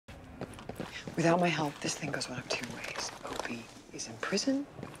Without my help, this thing goes one of two ways. Opie is in prison,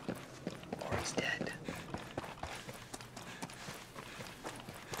 or he's dead.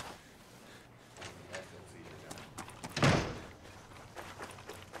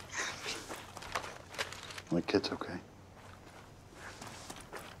 The kid's okay.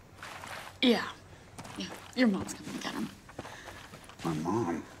 Yeah. Your mom's coming to get him. My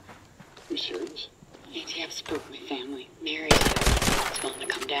mom? Are you serious? ATF spoke with my family. Mary's willing to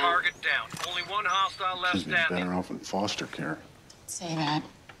come down. Target down. Only one hostile left She'd be standing. better off in foster care. Say that.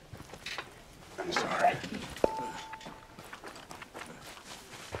 I'm sorry.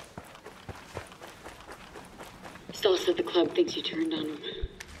 Stella said the club thinks you turned on him.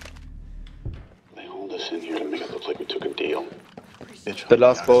 They hauled us in here to make it look like we took a deal. Bitch, The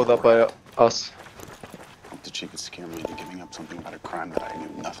last boat up by us. hoped that she could scare me into giving up something about a crime that I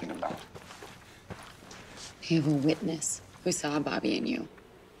knew nothing about. You have a witness who saw Bobby and you.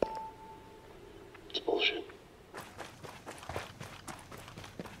 It's bullshit.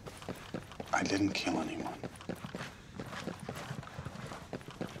 I didn't kill anyone.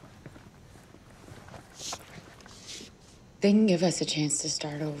 They can give us a chance to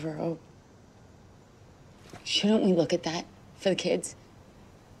start over. Oh, shouldn't we look at that for the kids?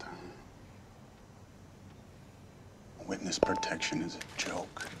 Witness protection is a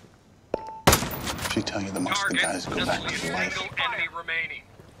joke. She tell you the most of the guys go back to life Enemy remaining.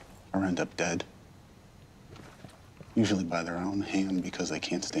 or end up dead. Usually by their own hand because they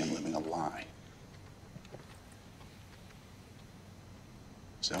can't stand living a lie.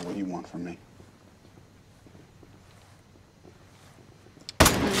 Is that what you want from me?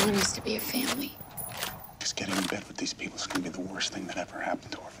 I want us to be a family. Just getting in bed with these people is gonna be the worst thing that ever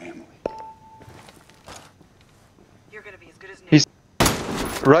happened to our family. You're gonna be as good as new. He's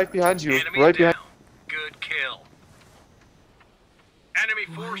right behind you. Enemy Right down. behind. Good kill. Enemy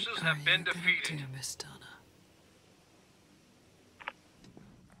forces have been defeated. Miss Donna?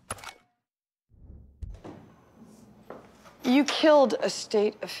 You killed a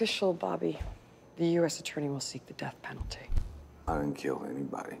state official, Bobby. The U.S. attorney will seek the death penalty. I didn't kill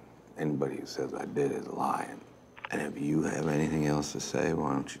anybody. Anybody who says I did is lying. And if you have anything else to say,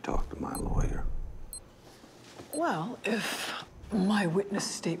 why don't you talk to my lawyer? Well, if my witness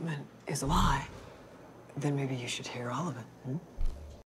statement is a lie, then maybe you should hear all of it.